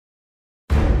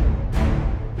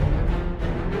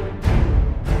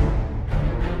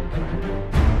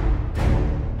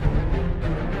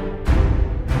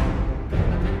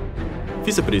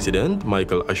Vicepresdent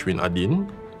Michael Ashwin Adhin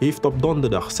heeft op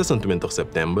donderdag 26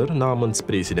 september namens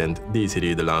president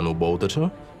Desiré Delano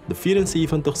Bouterse de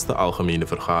 74ste Algemene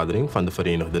Vergadering van de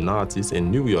Verenigde Naties in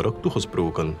New York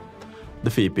toegesproken.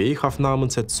 De VP gaf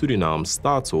namens het Surinaams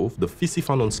staatshoofd de visie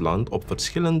van ons land op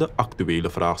verschillende actuele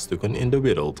vraagstukken in de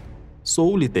wereld.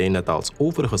 Zo liet hij net als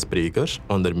overige sprekers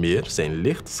onder meer zijn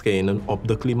licht schijnen op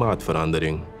de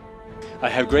klimaatverandering. I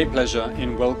have great pleasure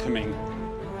in welcoming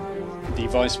the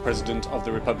Vice-President of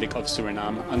the Republic of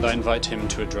Suriname, and I invite him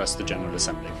to address the General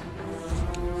Assembly.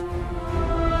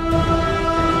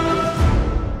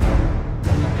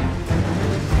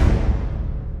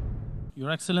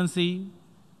 Your Excellency,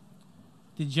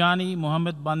 Tijani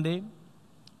Mohammed Bande,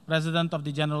 President of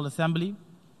the General Assembly,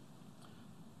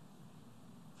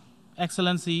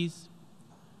 Excellencies,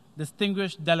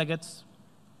 distinguished delegates,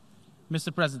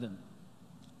 Mr. President.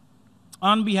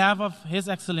 On behalf of His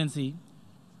Excellency,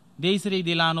 Desiré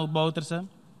Delano Bouterse,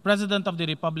 President of the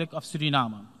Republic of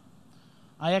Suriname,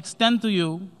 I extend to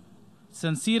you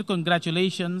sincere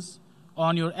congratulations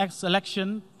on your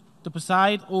election to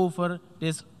preside over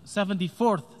this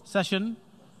 74th session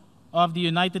of the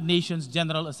United Nations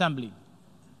General Assembly.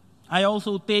 I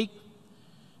also take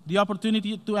the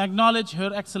opportunity to acknowledge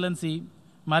Her Excellency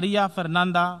Maria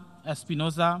Fernanda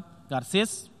Espinosa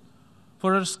Garces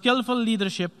for her skillful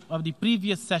leadership of the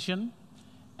previous session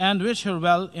and wish her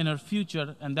well in her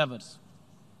future endeavors.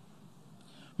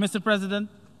 Mr. President,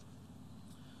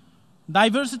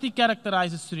 diversity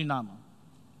characterizes Suriname.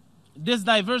 This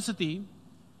diversity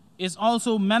is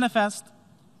also manifest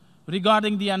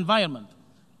regarding the environment.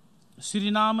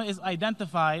 Suriname is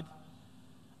identified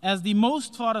as the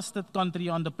most forested country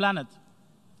on the planet,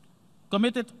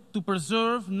 committed to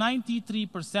preserve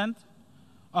 93%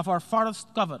 of our forest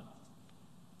cover.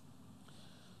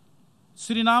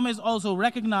 Suriname is also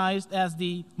recognized as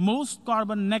the most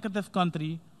carbon negative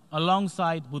country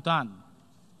alongside Bhutan.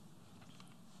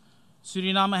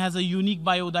 Suriname has a unique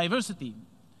biodiversity.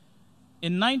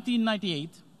 In 1998,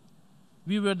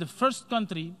 we were the first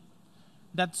country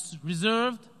that's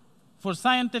reserved for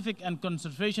scientific and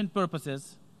conservation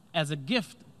purposes as a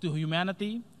gift to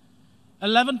humanity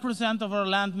 11% of our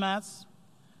land mass,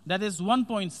 that is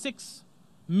 1.6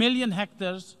 million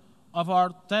hectares of our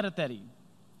territory.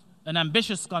 An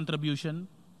ambitious contribution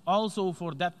also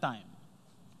for that time.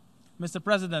 Mr.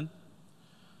 President,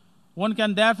 one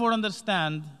can therefore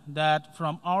understand that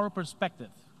from our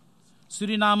perspective,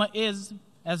 Suriname is,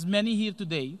 as many here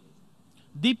today,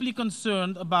 deeply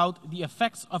concerned about the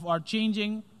effects of our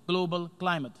changing global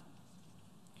climate.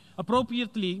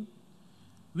 Appropriately,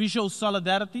 we show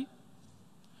solidarity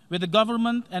with the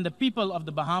government and the people of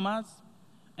the Bahamas,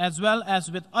 as well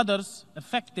as with others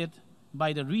affected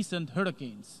by the recent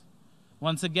hurricanes.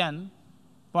 Once again,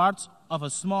 parts of a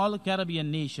small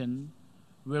Caribbean nation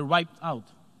were wiped out.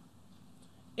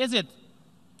 Is it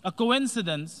a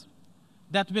coincidence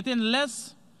that within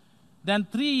less than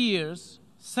 3 years,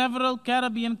 several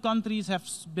Caribbean countries have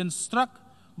been struck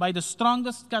by the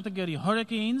strongest category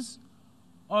hurricanes?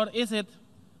 Or is it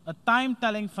a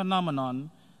time-telling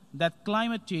phenomenon that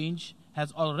climate change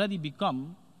has already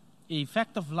become a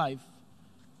fact of life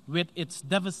with its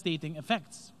devastating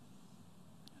effects?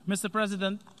 Mr.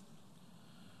 President,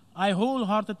 I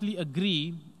wholeheartedly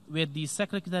agree with the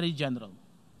Secretary General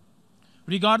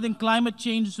regarding climate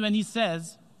change when he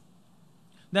says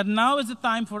that now is the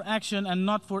time for action and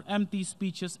not for empty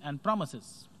speeches and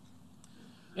promises.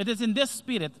 It is in this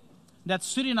spirit that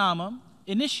Suriname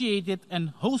initiated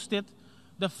and hosted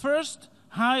the first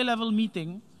high-level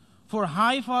meeting for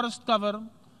high forest cover,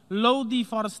 low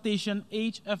deforestation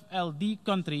HFLD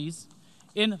countries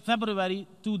in February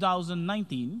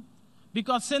 2019,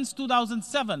 because since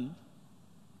 2007,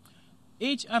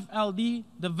 HFLD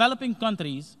developing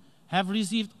countries have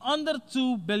received under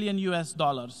 $2 billion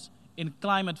in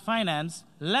climate finance,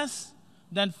 less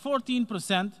than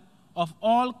 14% of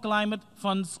all climate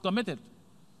funds committed.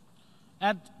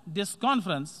 At this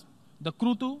conference, the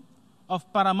Krutu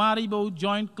of Paramaribo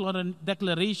Joint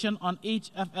Declaration on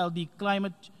HFLD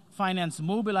Climate Finance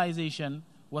Mobilization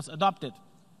was adopted,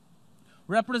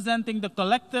 representing the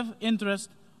collective interest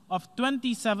of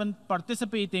 27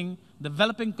 participating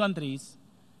developing countries,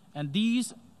 and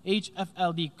these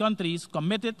HFLD countries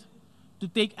committed to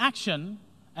take action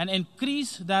and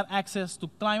increase their access to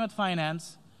climate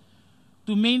finance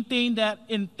to maintain their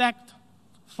intact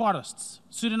forests.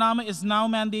 Suriname is now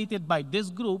mandated by this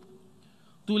group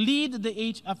to lead the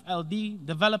HFLD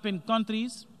developing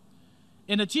countries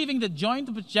in achieving the joint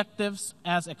objectives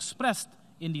as expressed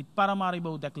in the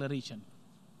Paramaribo Declaration.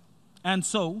 And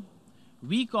so,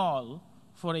 we call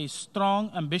for a strong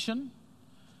ambition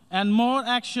and more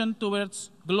action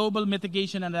towards global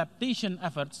mitigation and adaptation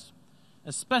efforts,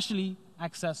 especially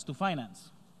access to finance.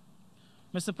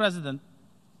 Mr. President,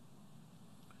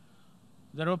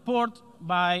 the report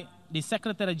by the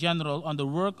Secretary General on the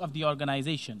work of the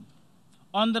organization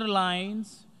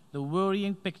underlines the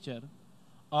worrying picture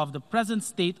of the present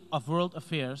state of world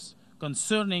affairs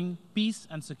concerning peace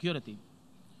and security.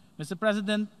 Mr.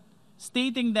 President,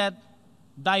 stating that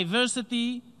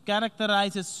diversity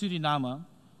characterizes Suriname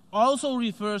also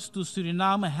refers to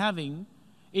Suriname having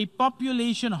a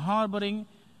population harboring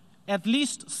at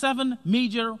least 7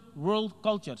 major world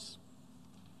cultures.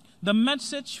 The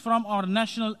message from our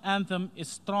national anthem is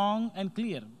strong and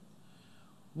clear.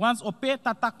 Once ope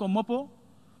tata komopo,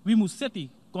 we museti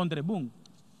kondrebung.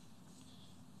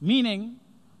 Meaning,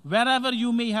 wherever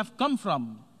you may have come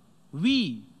from,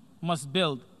 we must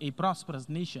build a prosperous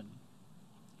nation.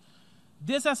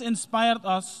 This has inspired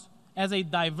us as a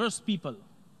diverse people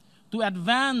to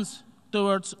advance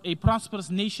towards a prosperous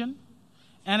nation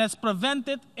and has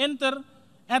prevented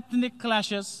inter-ethnic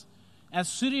clashes, as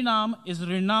Suriname is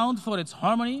renowned for its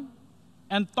harmony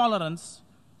and tolerance,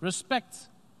 respect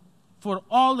for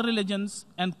all religions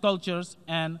and cultures,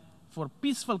 and for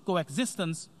peaceful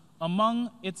coexistence among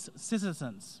its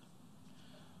citizens.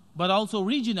 But also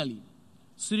regionally,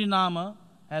 Suriname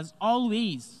has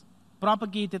always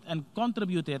propagated and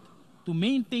contributed to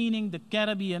maintaining the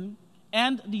Caribbean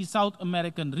and the South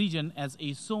American region as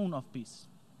a zone of peace.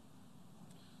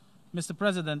 Mr.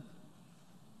 President,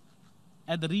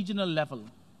 at the regional level,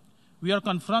 we are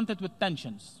confronted with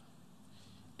tensions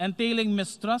entailing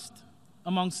mistrust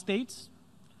among states,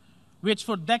 which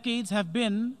for decades have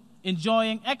been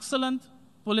enjoying excellent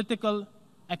political,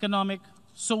 economic,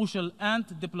 social,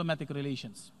 and diplomatic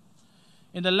relations.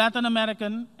 In the Latin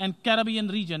American and Caribbean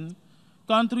region,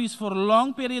 countries for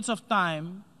long periods of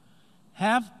time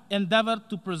have endeavored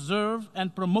to preserve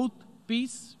and promote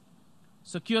peace,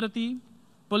 security,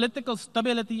 political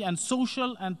stability, and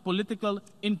social and political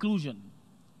inclusion.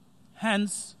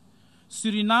 Hence,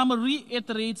 Suriname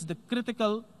reiterates the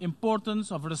critical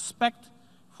importance of respect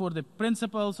for the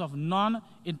principles of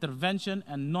non-intervention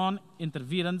and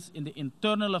non-interference in the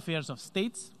internal affairs of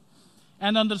states,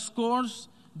 and underscores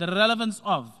the relevance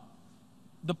of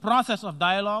the process of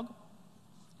dialogue,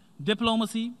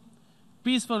 diplomacy,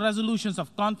 peaceful resolutions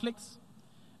of conflicts,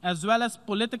 as well as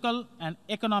political and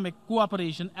economic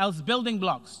cooperation as building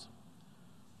blocks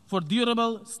for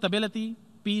durable stability,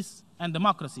 peace, and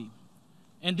democracy.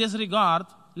 In this regard,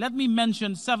 let me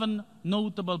mention 7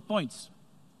 notable points.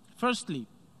 Firstly,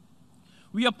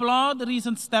 we applaud the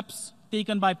recent steps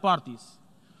taken by parties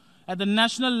at the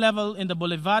national level in the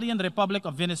Bolivarian Republic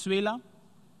of Venezuela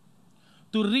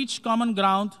to reach common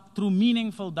ground through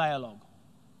meaningful dialogue.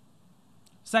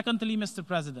 Secondly, Mr.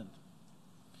 President,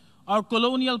 our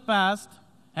colonial past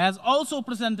has also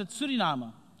presented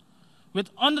Suriname with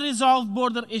unresolved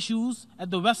border issues at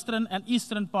the western and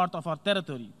eastern part of our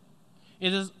territory.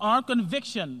 It is our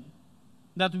conviction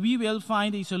that we will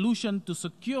find a solution to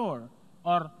secure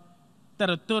our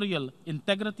territorial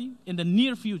integrity in the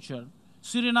near future.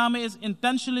 Suriname is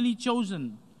intentionally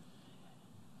chosen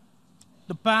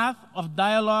the path of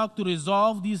dialogue to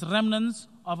resolve these remnants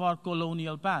of our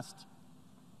colonial past.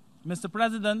 Mr.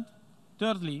 President,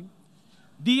 thirdly,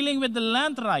 dealing with the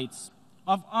land rights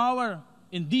of our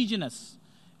indigenous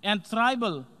and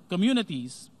tribal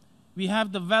communities, we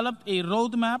have developed a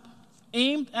roadmap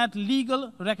aimed at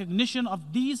legal recognition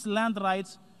of these land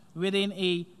rights within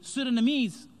a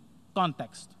Surinamese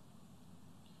context.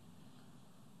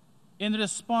 In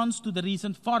response to the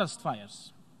recent forest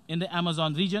fires in the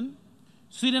Amazon region,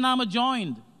 Suriname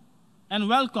joined and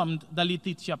welcomed the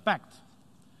Liet Pact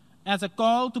as a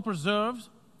call to preserve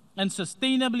and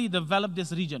sustainably develop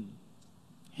this region.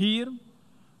 Here,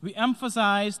 we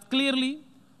emphasized clearly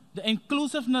the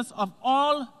inclusiveness of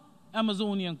all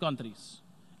Amazonian countries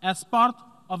as part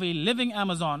of a living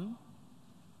Amazon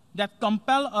that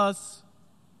compel us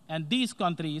and these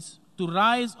countries to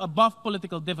rise above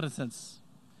political differences,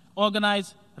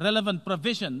 organize relevant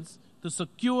provisions to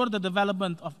secure the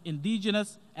development of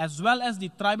indigenous as well as the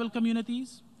tribal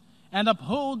communities, and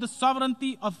uphold the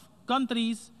sovereignty of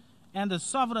countries and the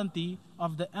sovereignty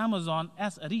of the Amazon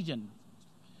as a region.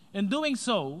 In doing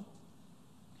so,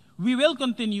 we will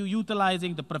continue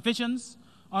utilizing the provisions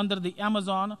under the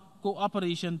Amazon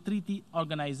Cooperation Treaty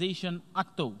Organization,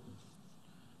 ACTO.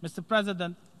 Mr.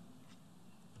 President,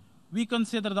 we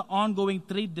consider the ongoing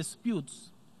trade disputes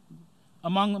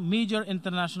among major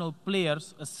international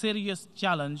players a serious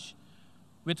challenge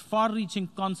with far-reaching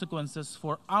consequences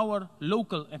for our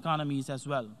local economies as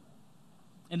well.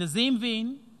 In the same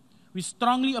vein, we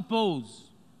strongly oppose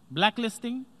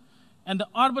blacklisting, and the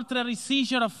arbitrary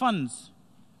seizure of funds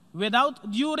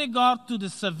without due regard to the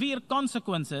severe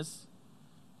consequences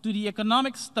to the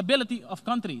economic stability of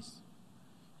countries.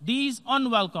 These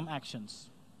unwelcome actions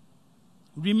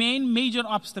remain major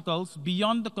obstacles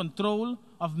beyond the control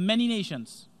of many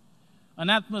nations. An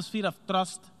atmosphere of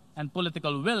trust and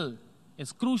political will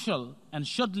is crucial and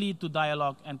should lead to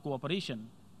dialogue and cooperation.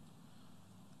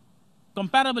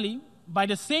 Comparably, by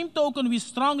the same token, we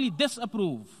strongly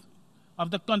disapprove of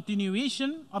the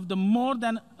continuation of the more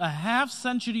than a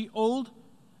half-century-old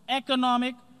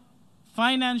economic,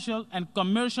 financial, and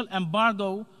commercial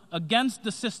embargo against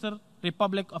the sister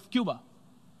Republic of Cuba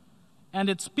and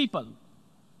its people.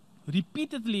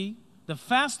 Repeatedly, the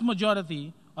vast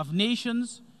majority of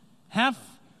nations have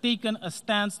taken a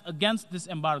stance against this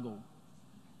embargo.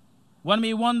 One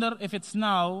may wonder if it's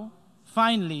now,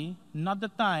 finally, not the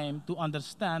time to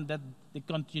understand that the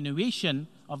continuation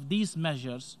of these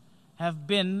measures have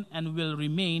been and will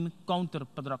remain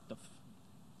counterproductive.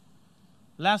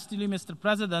 Lastly, Mr.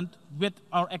 President, with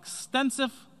our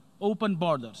extensive open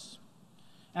borders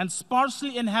and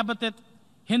sparsely inhabited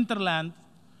hinterland,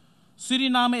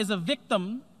 Suriname is a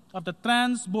victim of the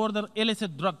trans-border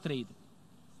illicit drug trade.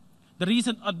 The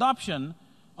recent adoption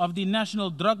of the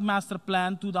National Drug Master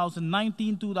Plan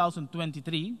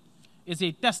 2019-2023 is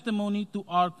a testimony to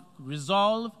our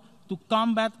resolve to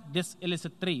combat this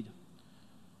illicit trade.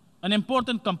 An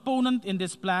important component in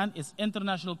this plan is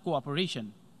international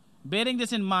cooperation. Bearing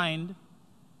this in mind,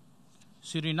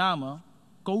 Suriname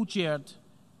co-chaired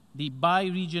the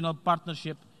bi-regional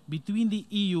partnership between the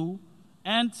EU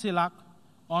and CELAC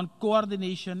on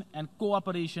coordination and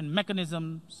cooperation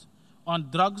mechanisms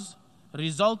on drugs,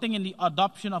 resulting in the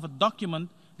adoption of a document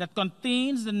that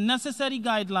contains the necessary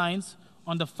guidelines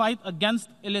on the fight against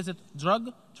illicit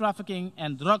drug trafficking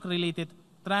and drug-related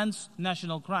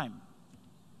transnational crime.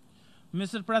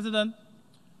 Mr. President,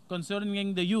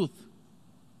 concerning the youth,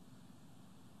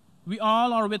 we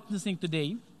all are witnessing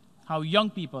today how young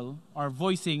people are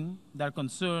voicing their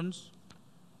concerns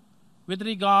with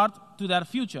regard to their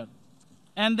future,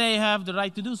 and they have the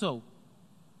right to do so.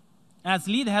 As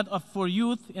lead head for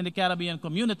youth in the Caribbean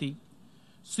community,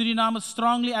 Suriname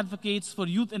strongly advocates for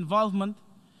youth involvement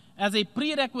as a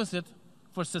prerequisite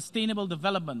for sustainable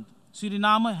development.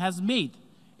 Suriname has made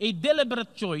a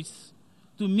deliberate choice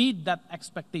to meet that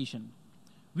expectation.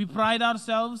 We pride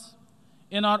ourselves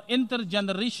in our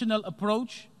intergenerational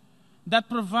approach that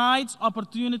provides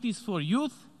opportunities for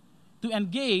youth to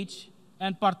engage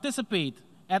and participate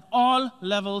at all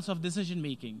levels of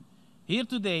decision-making. Here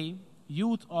today,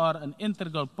 youth are an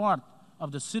integral part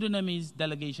of the Surinamese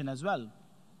delegation as well.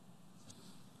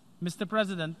 Mr.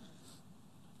 President,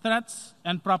 threats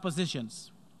and propositions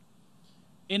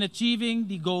in achieving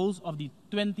the goals of the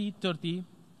 2030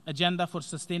 Agenda for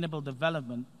Sustainable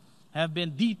Development have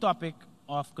been the topic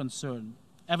of concern.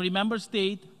 Every member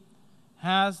state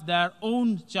has their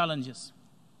own challenges.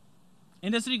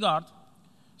 In this regard,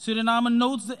 Suriname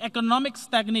notes the economic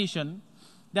stagnation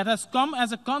that has come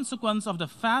as a consequence of the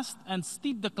fast and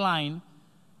steep decline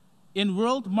in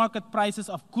world market prices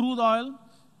of crude oil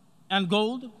and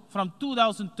gold from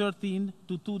 2013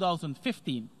 to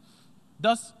 2015,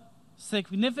 thus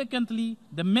significantly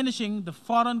diminishing the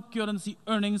foreign currency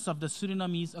earnings of the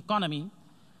Surinamese economy.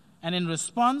 And in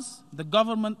response, the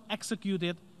government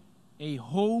executed a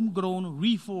homegrown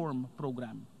reform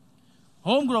program.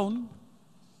 Homegrown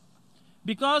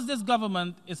because this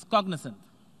government is cognizant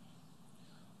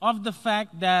of the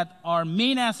fact that our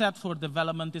main asset for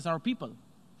development is our people.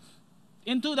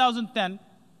 In 2010,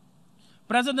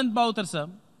 President Bouterse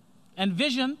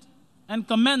envisioned and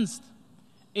commenced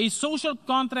a social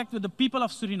contract with the people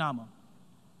of Suriname.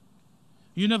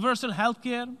 Universal health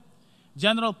care,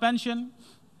 general pension,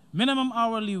 minimum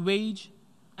hourly wage,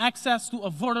 access to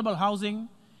affordable housing,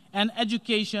 and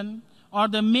education are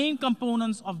the main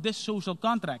components of this social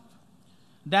contract.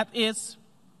 That is,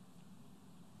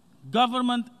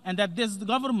 government, and that this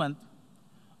government,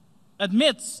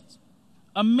 amidst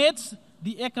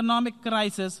the economic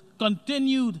crisis,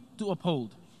 continued to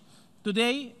uphold.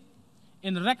 Today,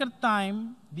 in record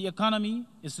time, the economy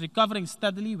is recovering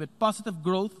steadily with positive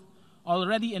growth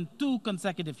already in 2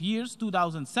 consecutive years,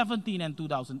 2017 and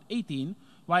 2018,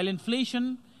 while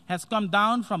inflation has come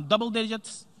down from double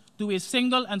digits to a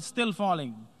single and still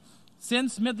falling.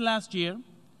 Since mid-last year,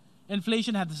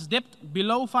 inflation has dipped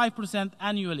below 5%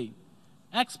 annually.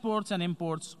 Exports and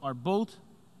imports are both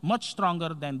much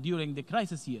stronger than during the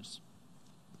crisis years.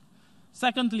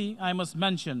 Secondly, I must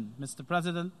mention, Mr.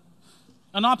 President,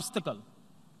 an obstacle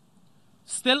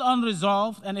still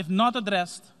unresolved and if not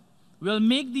addressed will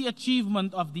make the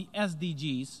achievement of the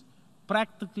SDGs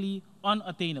practically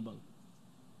unattainable.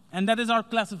 and that is our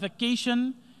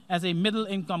classification as a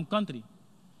middle-income country.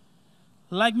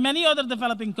 Like many other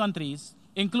developing countries,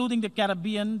 including the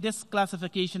Caribbean, this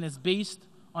classification is based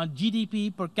on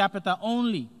GDP per capita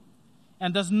only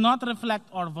and does not reflect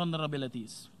our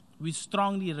vulnerabilities. We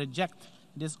strongly reject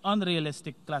this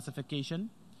unrealistic classification,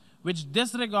 which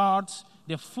disregards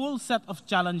the full set of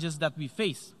challenges that we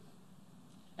face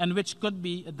and which could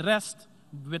be addressed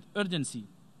with urgency,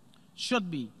 should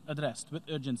be addressed with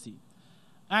urgency.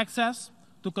 Access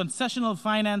to concessional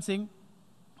financing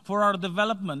for our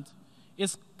development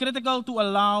is critical to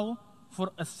allow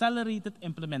for accelerated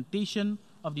implementation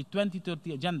of the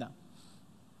 2030 Agenda.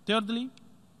 Thirdly,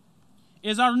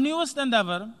 is our newest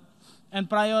endeavor and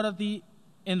priority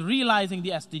in realizing the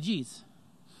SDGs,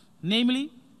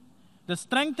 namely the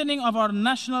strengthening of our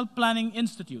National Planning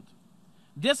Institute.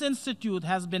 This institute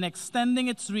has been extending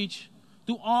its reach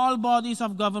to all bodies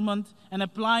of government and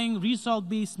applying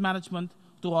result-based management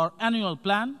to our annual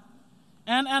plan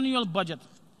and annual budget,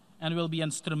 and will be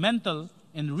instrumental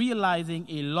in realizing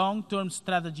a long-term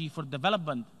strategy for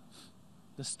development.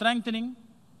 The strengthening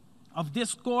of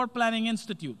this core planning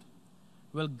institute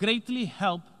will greatly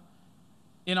help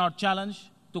in our challenge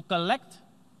to collect,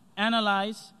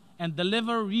 analyze, and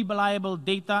deliver reliable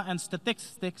data and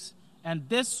statistics, and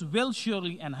this will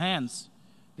surely enhance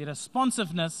the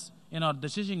responsiveness in our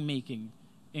decision-making,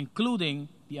 including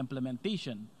the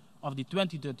implementation of the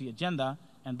 2030 Agenda,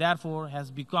 and therefore has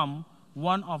become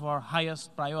one of our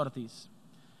highest priorities.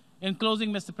 In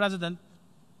closing, Mr. President,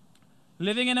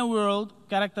 living in a world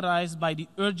characterized by the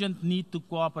urgent need to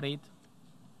cooperate,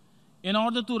 in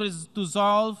order to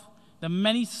resolve the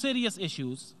many serious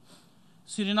issues,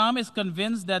 Suriname is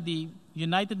convinced that the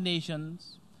United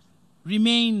Nations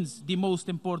remains the most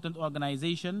important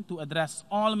organization to address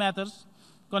all matters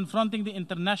confronting the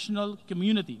international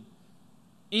community,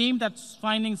 aimed at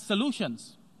finding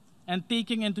solutions and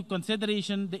taking into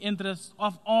consideration the interests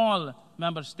of all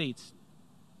member states.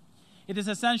 It is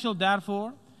essential,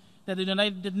 therefore, that the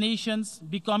United Nations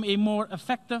become a more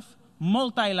effective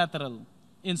multilateral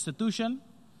institution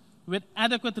with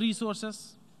adequate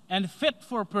resources and fit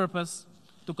for purpose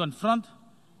to confront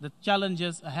the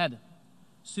challenges ahead.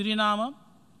 Suriname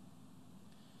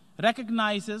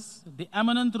recognizes the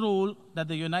eminent role that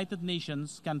the United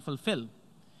Nations can fulfill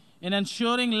in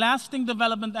ensuring lasting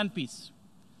development and peace.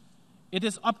 It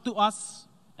is up to us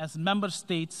as member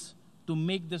states to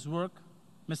make this work.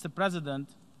 Mr. President,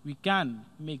 we can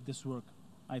make this work.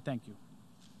 I thank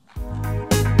you.